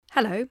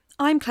Hello,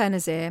 I'm Claire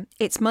Nazir.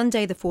 It's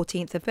Monday the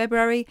 14th of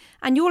February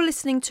and you're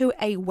listening to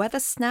a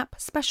Weather Snap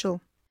special.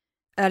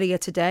 Earlier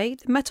today,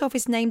 the Met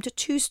Office named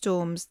 2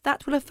 storms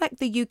that will affect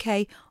the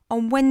UK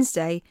on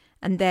Wednesday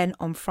and then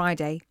on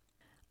Friday.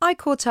 I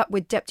caught up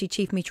with Deputy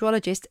Chief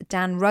Meteorologist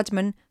Dan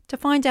Rudman to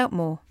find out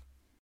more.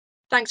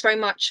 Thanks very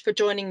much for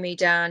joining me,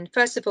 Dan.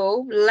 First of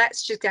all,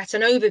 let's just get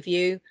an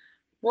overview.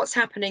 What's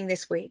happening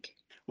this week?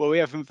 Well, we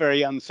have some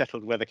very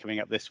unsettled weather coming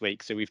up this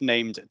week. So we've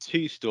named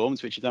 2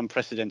 storms, which is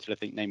unprecedented, I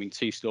think, naming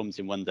 2 storms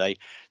in one day.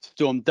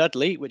 Storm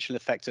Dudley, which will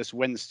affect us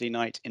Wednesday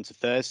night into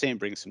Thursday and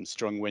bring some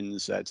strong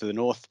winds to the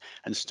north,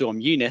 and Storm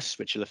Eunice,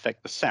 which will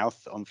affect the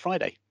south on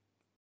Friday.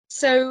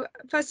 So,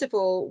 first of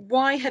all,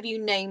 why have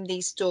you named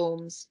these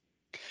storms?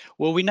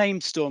 Well, we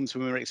named storms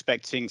when we were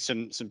expecting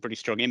some pretty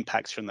strong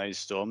impacts from those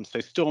storms. So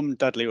Storm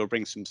Dudley will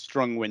bring some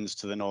strong winds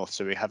to the north.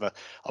 So we have a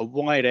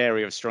wide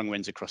area of strong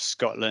winds across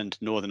Scotland,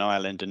 Northern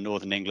Ireland and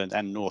Northern England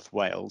and North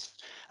Wales,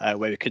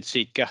 where we could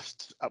see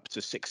gusts up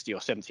to 60 or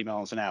 70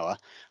 miles an hour.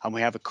 And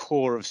we have a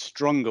core of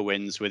stronger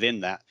winds within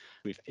that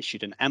we've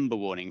issued an amber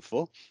warning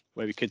for,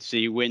 where we could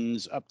see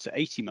winds up to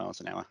 80 miles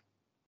an hour.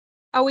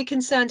 Are we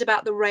concerned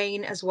about the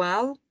rain as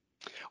well?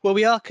 Well,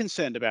 we are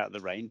concerned about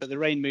the rain, but the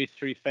rain moves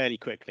through fairly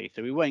quickly,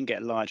 so we won't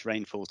get large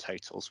rainfall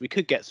totals. We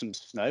could get some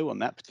snow on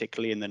that,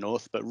 particularly in the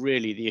north, but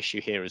really the issue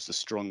here is the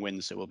strong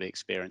winds that we'll be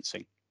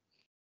experiencing.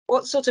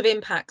 What sort of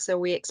impacts are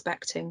we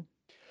expecting?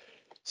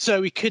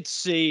 So we could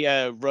see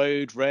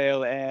road,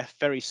 rail, air,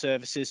 ferry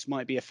services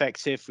might be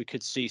effective. We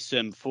could see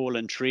some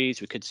fallen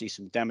trees. We could see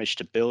some damage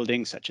to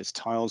buildings, such as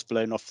tiles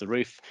blown off the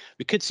roof.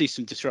 We could see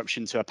some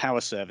disruption to our power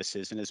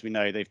services. And as we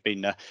know, they've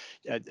been a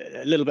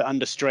little bit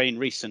under strain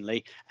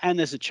recently. And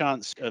there's a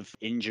chance of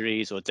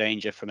injuries or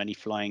danger from any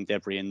flying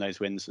debris in those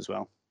winds as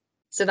well.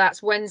 So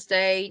that's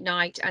Wednesday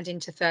night and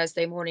into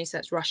Thursday morning. So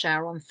that's rush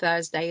hour on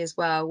Thursday as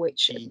well,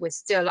 which we're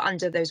still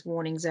under those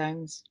warning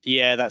zones.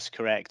 Yeah, that's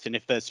correct. And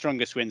if the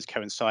strongest winds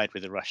coincide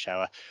with the rush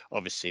hour,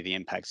 obviously the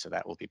impacts of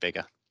that will be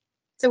bigger.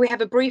 So we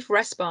have a brief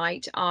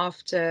respite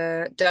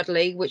after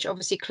Dudley, which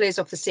obviously clears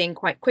off the scene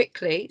quite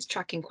quickly. It's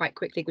tracking quite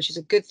quickly, which is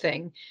a good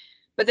thing.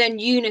 But then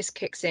Eunice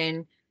kicks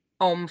in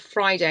on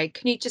Friday.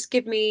 Can you just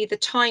give me the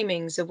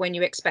timings of when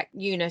you expect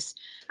Eunice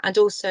and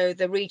also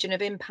the region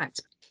of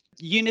impact?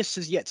 Eunice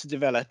has yet to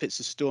develop. It's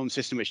a storm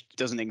system which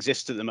doesn't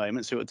exist at the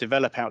moment, so it will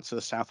develop out to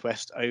the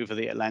southwest over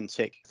the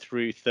Atlantic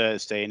through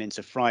Thursday and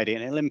into Friday,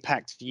 and it'll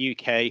impact the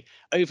UK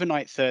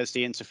overnight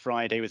Thursday into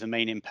Friday, with the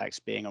main impacts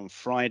being on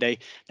Friday.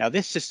 Now,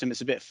 this system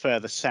is a bit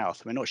further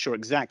south. We're not sure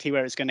exactly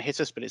where it's going to hit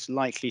us, but it's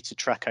likely to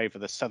track over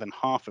the southern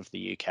half of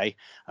the UK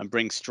and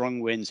bring strong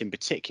winds, in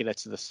particular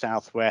to the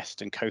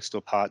southwest and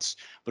coastal parts,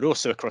 but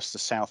also across the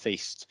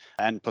southeast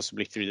and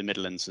possibly through the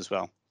Midlands as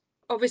well.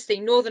 Obviously,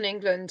 Northern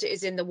England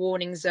is in the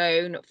warning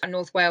zone for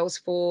North Wales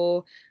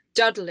for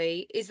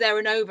Dudley. Is there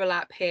an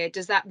overlap here?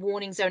 Does that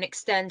warning zone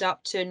extend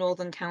up to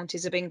northern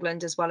counties of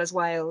England as well as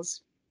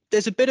Wales?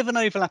 There's a bit of an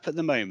overlap at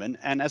the moment.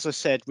 And as I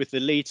said, with the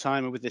lead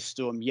time and with this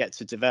storm yet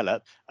to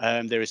develop,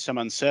 there is some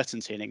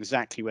uncertainty in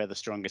exactly where the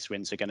strongest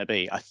winds are going to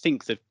be. I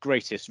think the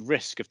greatest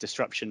risk of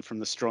disruption from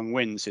the strong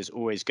winds is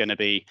always going to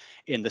be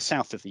in the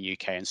south of the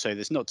UK. And so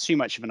there's not too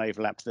much of an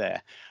overlap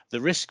there. The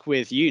risk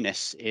with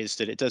Eunice is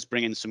that it does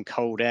bring in some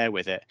cold air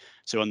with it.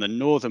 So on the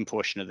northern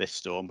portion of this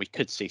storm, we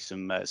could see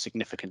some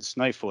significant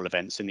snowfall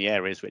events in the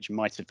areas which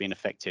might have been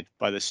affected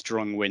by the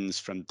strong winds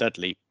from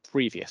Dudley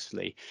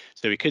previously.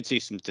 So we could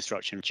see some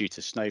disruption due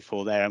to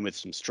snowfall there, and with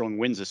some strong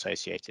winds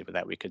associated with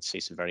that, we could see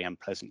some very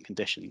unpleasant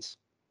conditions.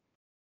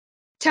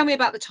 Tell me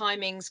about the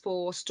timings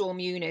for Storm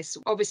Eunice.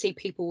 Obviously,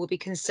 people will be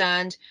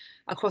concerned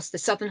across the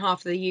southern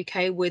half of the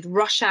UK with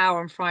rush hour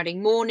on Friday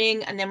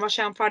morning and then rush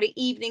hour on Friday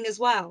evening as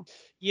well.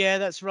 Yeah,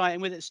 that's right.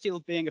 And with it still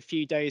being a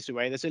few days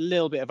away, there's a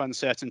little bit of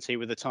uncertainty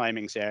with the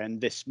timings there,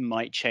 and this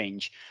might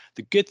change.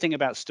 The good thing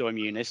about Storm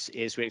Eunice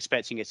is we're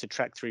expecting it to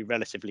track through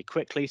relatively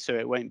quickly, so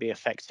it won't be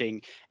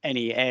affecting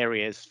any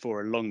areas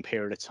for a long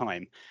period of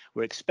time.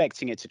 We're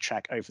expecting it to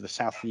track over the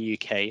south of the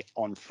UK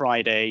on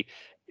Friday,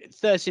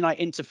 Thursday night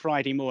into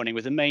Friday morning,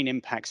 with the main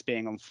impacts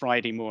being on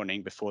Friday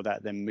morning before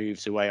that then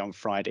moves away on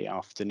Friday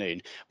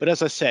afternoon. But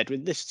as I said,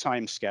 with this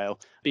time scale,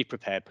 be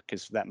prepared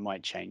because that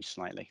might change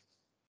slightly.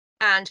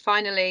 And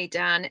finally,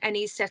 Dan,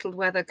 any settled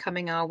weather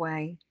coming our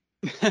way?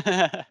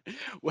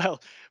 Well,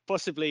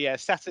 possibly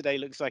Saturday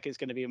looks like it's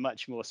going to be a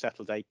much more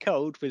settled day.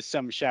 Cold with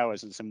some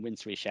showers and some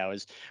wintry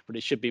showers, but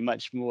it should be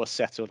much more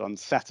settled on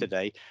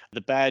Saturday.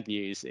 The bad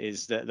news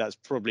is that that's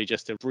probably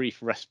just a brief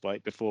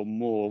respite before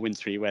more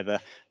wintry weather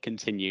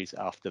continues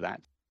after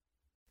that.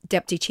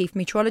 Deputy Chief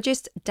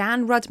Meteorologist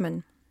Dan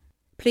Rudman.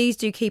 Please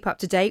do keep up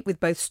to date with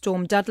both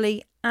Storm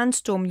Dudley and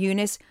Storm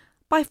Eunice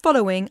by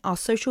following our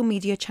social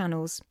media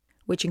channels,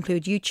 which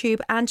include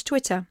YouTube and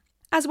Twitter,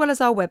 as well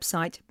as our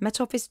website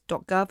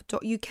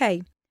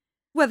metoffice.gov.uk.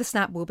 Weather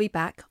Snap will be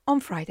back on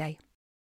Friday.